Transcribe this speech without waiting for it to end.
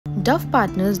Dove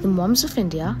partners the Moms of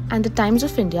India and the Times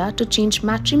of India to change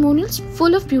matrimonials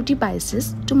full of beauty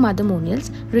biases to Mothermonials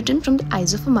written from the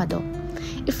eyes of a mother.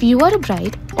 If you are a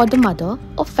bride or the mother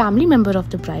or family member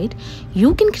of the bride,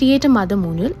 you can create a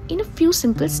Mothermonial in a few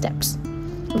simple steps.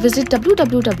 Visit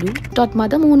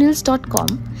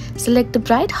www.mothermonials.com, select the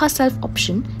bride herself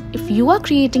option if you are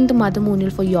creating the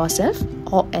Mothermonial for yourself,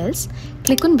 or else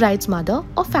click on bride's mother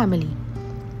or family.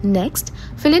 Next,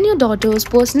 fill in your daughter's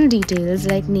personal details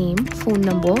like name, phone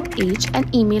number, age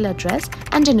and email address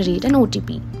and generate an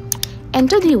OTP.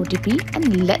 Enter the OTP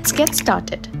and let's get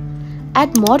started.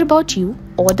 Add more about you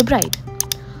or the bride.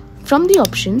 From the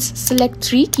options, select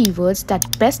 3 keywords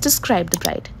that best describe the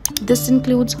bride. This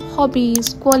includes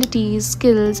hobbies, qualities,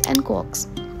 skills and quirks.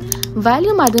 While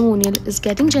your Mothermonial is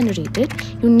getting generated,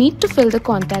 you need to fill the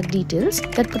contact details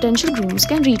that potential grooms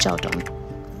can reach out on.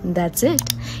 That's it.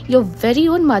 Your very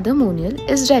own Mothermonial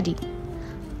is ready.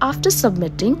 After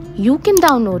submitting, you can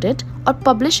download it or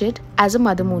publish it as a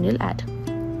Mothermonial ad.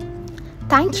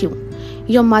 Thank you.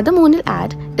 Your Mothermonial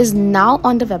ad is now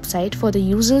on the website for the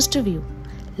users to view.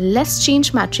 Let's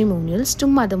change matrimonials to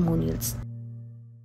Mothermonials.